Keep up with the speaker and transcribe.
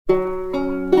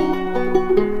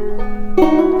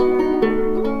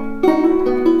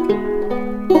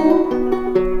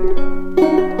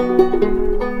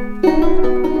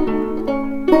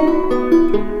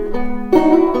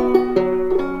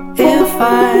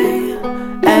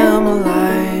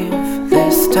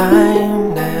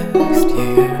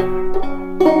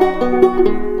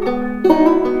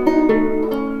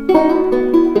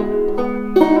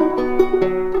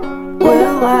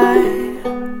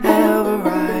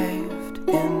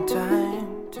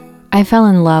I fell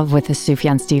in love with the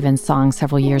Sufjan Stevens song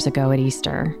several years ago at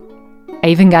Easter. I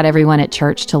even got everyone at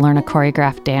church to learn a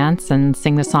choreographed dance and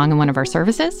sing the song in one of our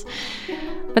services.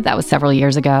 But that was several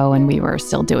years ago, and we were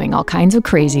still doing all kinds of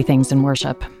crazy things in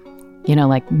worship. You know,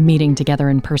 like meeting together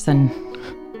in person.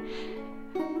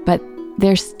 But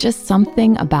there's just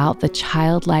something about the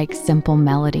childlike, simple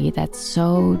melody that's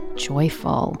so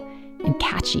joyful and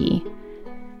catchy,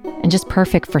 and just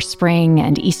perfect for spring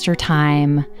and Easter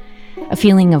time, a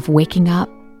feeling of waking up,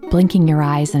 blinking your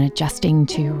eyes, and adjusting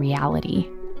to reality.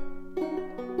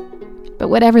 But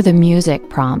whatever the music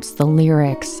prompts, the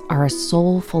lyrics are a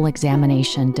soulful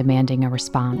examination demanding a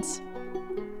response.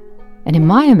 And in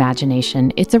my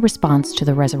imagination, it's a response to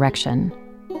the resurrection.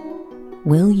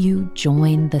 Will you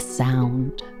join the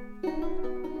sound?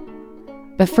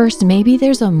 But first, maybe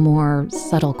there's a more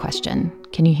subtle question.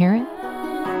 Can you hear it?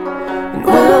 And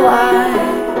will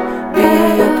I be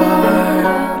a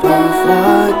part of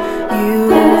what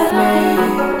you've made?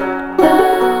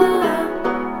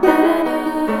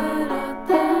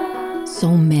 So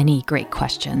many great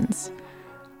questions.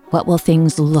 What will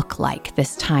things look like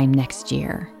this time next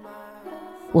year?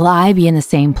 Will I be in the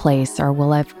same place, or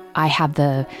will I have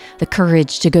the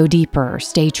courage to go deeper,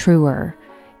 stay truer,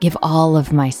 give all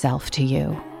of myself to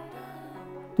you?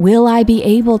 Will I be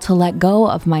able to let go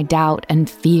of my doubt and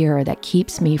fear that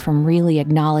keeps me from really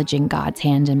acknowledging God's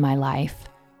hand in my life?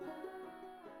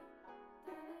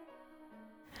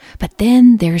 But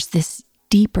then there's this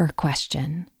deeper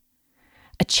question,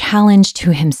 a challenge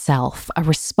to himself, a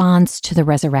response to the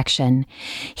resurrection.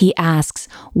 He asks,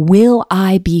 will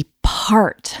I be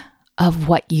part of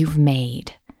what you've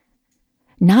made?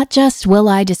 Not just will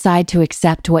I decide to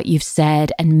accept what you've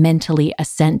said and mentally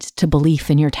assent to belief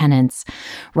in your tenets.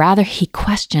 Rather, he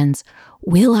questions,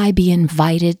 will I be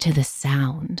invited to the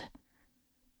sound?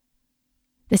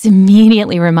 This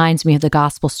immediately reminds me of the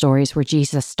gospel stories where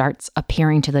Jesus starts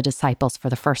appearing to the disciples for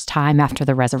the first time after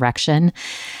the resurrection.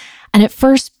 And at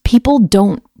first, people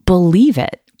don't believe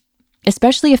it,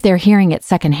 especially if they're hearing it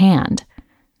secondhand.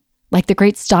 Like the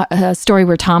great story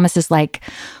where Thomas is like,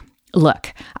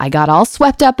 look, I got all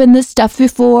swept up in this stuff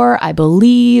before. I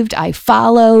believed, I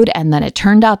followed, and then it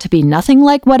turned out to be nothing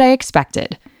like what I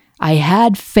expected. I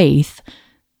had faith,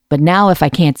 but now if I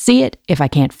can't see it, if I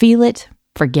can't feel it,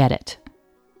 forget it.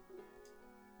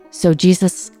 So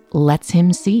Jesus lets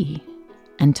him see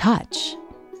and touch,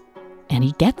 and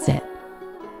he gets it.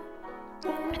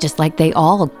 Just like they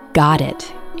all got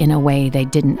it in a way they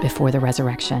didn't before the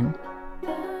resurrection.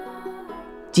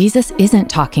 Jesus isn't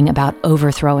talking about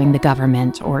overthrowing the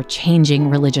government or changing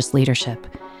religious leadership.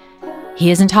 He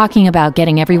isn't talking about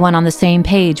getting everyone on the same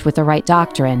page with the right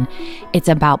doctrine. It's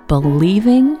about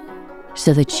believing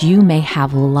so that you may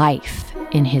have life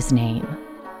in his name.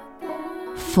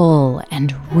 Full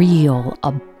and real,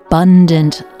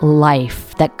 abundant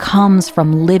life that comes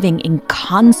from living in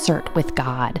concert with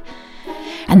God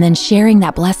and then sharing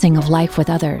that blessing of life with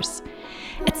others.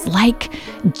 It's like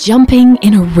jumping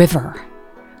in a river.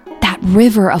 That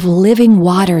river of living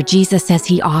water Jesus says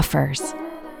he offers.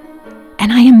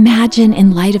 And I imagine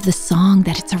in light of the song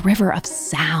that it's a river of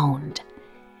sound.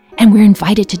 And we're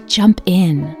invited to jump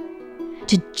in,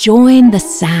 to join the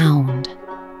sound.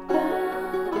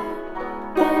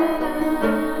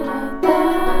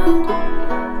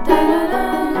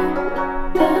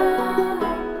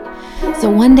 So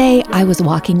one day I was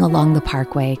walking along the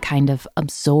parkway, kind of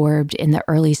absorbed in the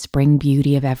early spring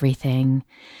beauty of everything.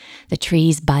 The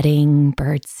trees budding,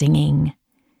 birds singing.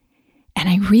 And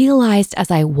I realized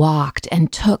as I walked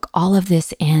and took all of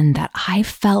this in that I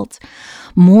felt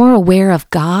more aware of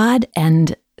God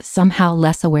and somehow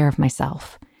less aware of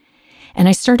myself. And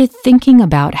I started thinking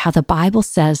about how the Bible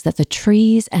says that the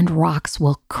trees and rocks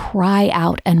will cry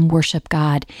out and worship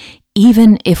God,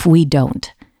 even if we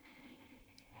don't.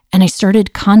 And I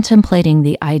started contemplating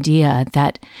the idea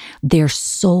that their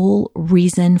sole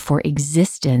reason for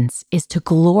existence is to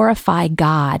glorify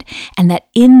God, and that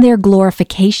in their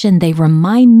glorification, they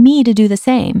remind me to do the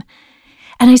same.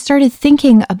 And I started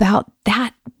thinking about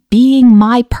that being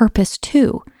my purpose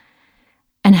too,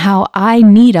 and how I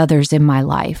need others in my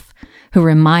life who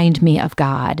remind me of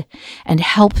God and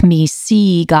help me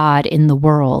see God in the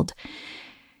world.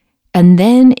 And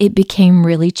then it became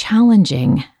really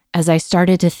challenging as I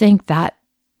started to think that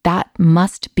that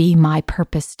must be my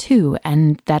purpose too,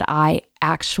 and that I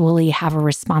actually have a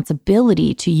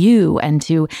responsibility to you and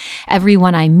to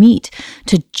everyone I meet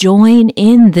to join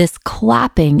in this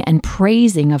clapping and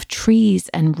praising of trees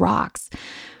and rocks,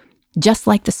 just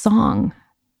like the song,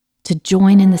 to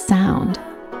join in the sound.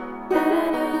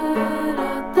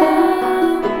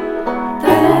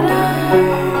 And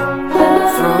I'm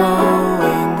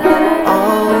throwing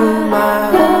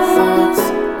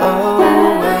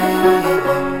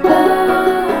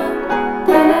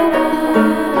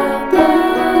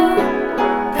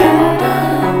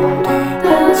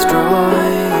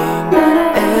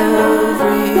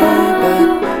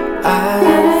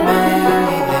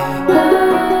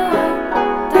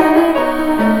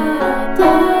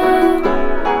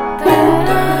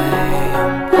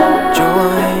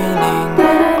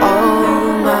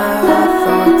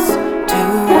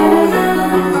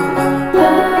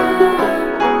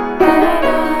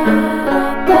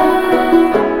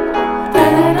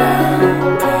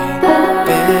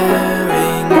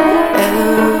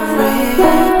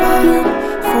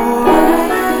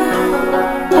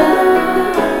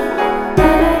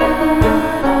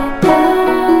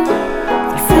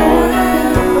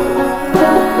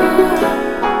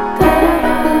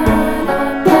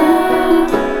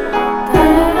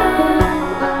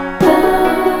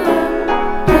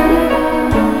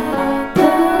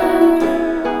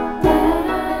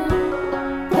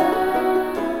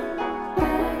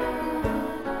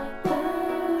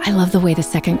way the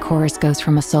second chorus goes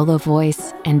from a solo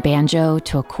voice and banjo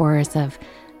to a chorus of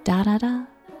da-da-da,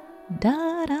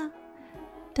 da-da,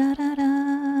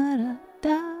 da-da-da,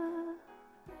 da,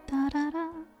 da-da-da.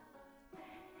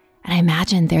 And I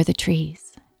imagine they're the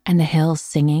trees and the hills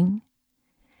singing.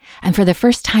 And for the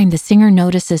first time, the singer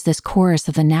notices this chorus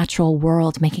of the natural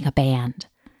world making a band,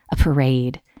 a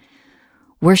parade,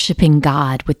 worshiping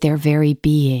God with their very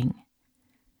being.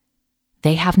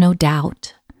 They have no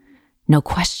doubt, no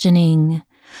questioning,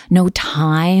 no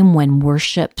time when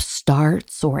worship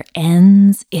starts or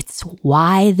ends. It's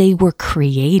why they were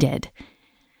created.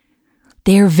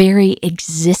 Their very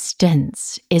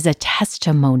existence is a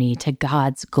testimony to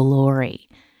God's glory.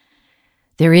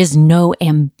 There is no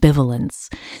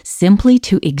ambivalence. Simply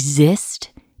to exist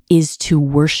is to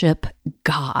worship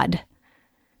God.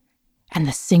 And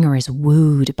the singer is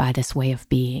wooed by this way of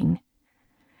being,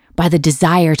 by the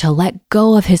desire to let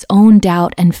go of his own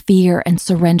doubt and fear and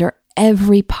surrender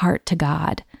every part to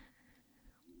God.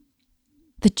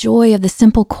 The joy of the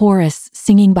simple chorus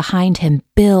singing behind him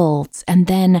builds, and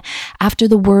then, after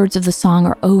the words of the song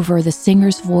are over, the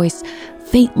singer's voice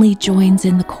faintly joins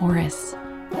in the chorus.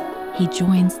 He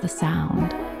joins the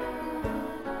sound.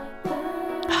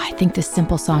 I think this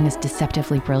simple song is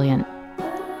deceptively brilliant.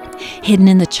 Hidden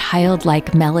in the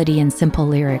childlike melody and simple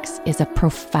lyrics is a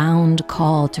profound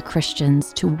call to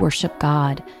Christians to worship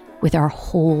God with our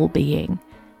whole being.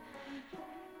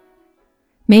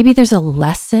 Maybe there's a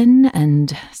lesson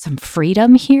and some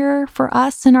freedom here for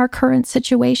us in our current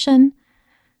situation.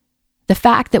 The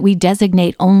fact that we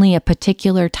designate only a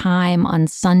particular time on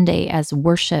Sunday as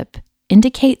worship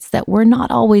indicates that we're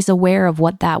not always aware of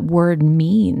what that word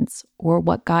means or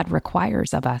what God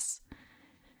requires of us.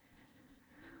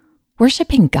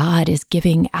 Worshiping God is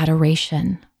giving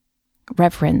adoration,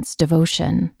 reverence,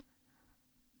 devotion.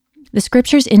 The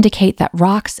scriptures indicate that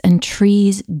rocks and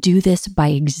trees do this by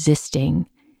existing,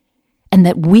 and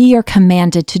that we are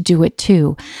commanded to do it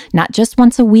too, not just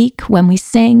once a week when we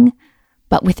sing,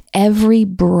 but with every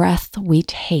breath we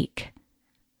take.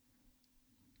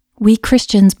 We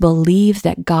Christians believe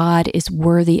that God is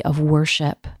worthy of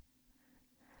worship.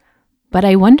 But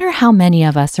I wonder how many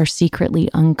of us are secretly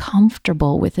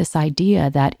uncomfortable with this idea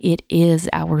that it is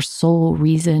our sole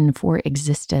reason for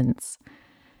existence.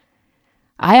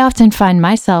 I often find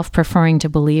myself preferring to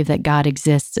believe that God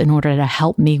exists in order to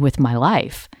help me with my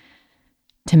life,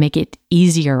 to make it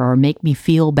easier or make me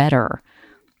feel better.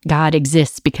 God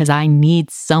exists because I need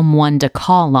someone to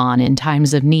call on in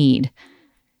times of need.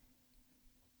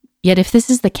 Yet if this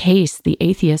is the case, the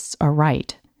atheists are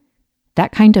right.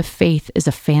 That kind of faith is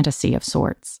a fantasy of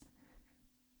sorts.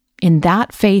 In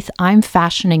that faith, I'm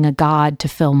fashioning a God to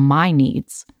fill my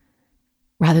needs,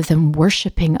 rather than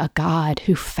worshiping a God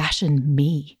who fashioned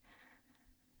me.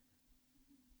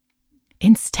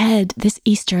 Instead, this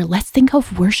Easter, let's think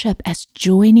of worship as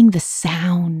joining the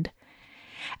sound,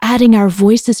 adding our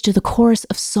voices to the chorus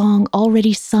of song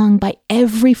already sung by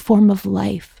every form of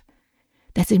life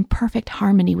that's in perfect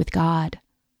harmony with God.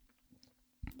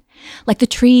 Like the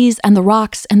trees and the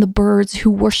rocks and the birds who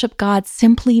worship God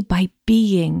simply by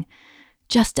being,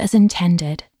 just as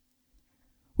intended,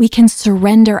 we can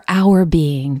surrender our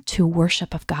being to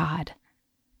worship of God.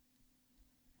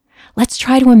 Let's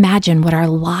try to imagine what our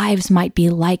lives might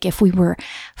be like if we were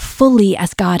fully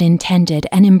as God intended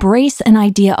and embrace an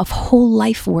idea of whole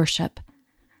life worship,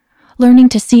 learning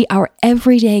to see our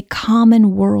everyday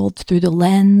common world through the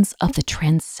lens of the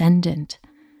transcendent,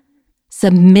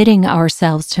 submitting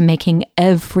ourselves to making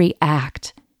every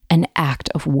act an act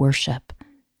of worship,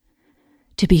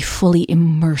 to be fully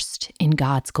immersed in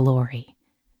God's glory,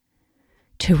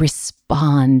 to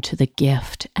respond to the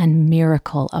gift and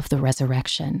miracle of the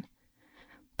resurrection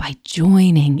by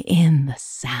joining in the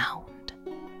sound.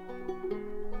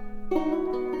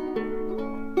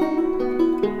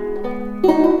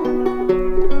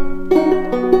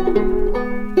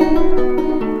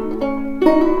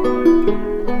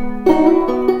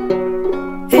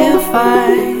 If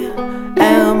I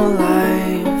am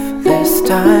alive this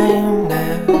time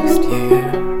next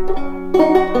year,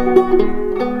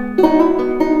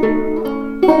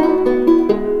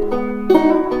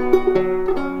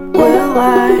 will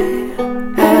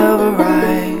I have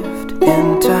arrived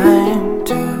in time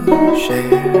to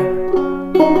share?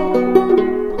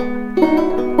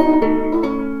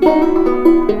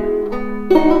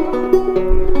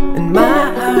 And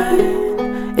my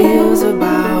line is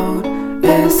about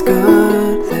as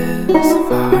good this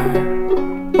far.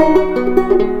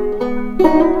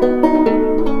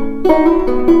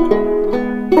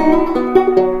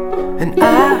 And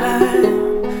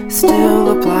I'm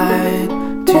still applied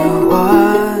to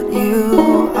what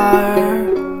you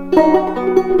are.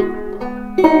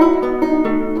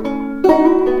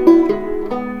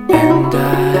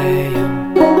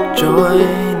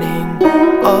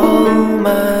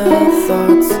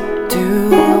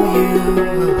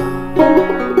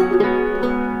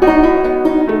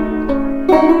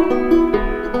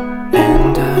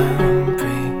 I'm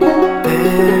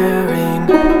preparing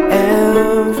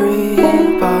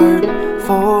every part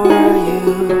for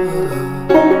you.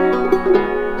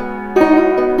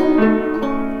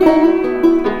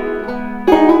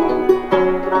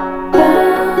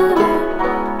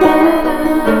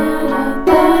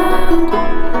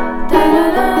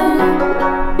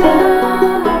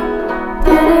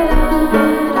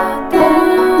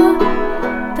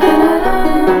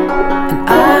 And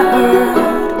I heard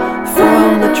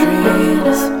from the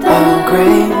trees a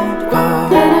great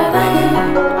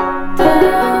parade.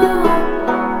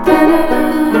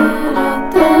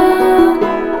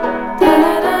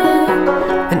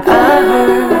 And I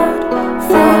heard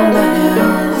from the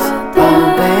hills a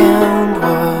band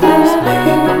was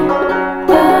made.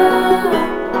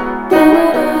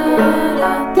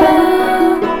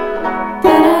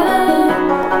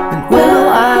 And will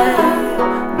I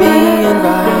be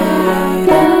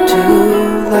invited to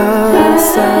the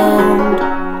sound?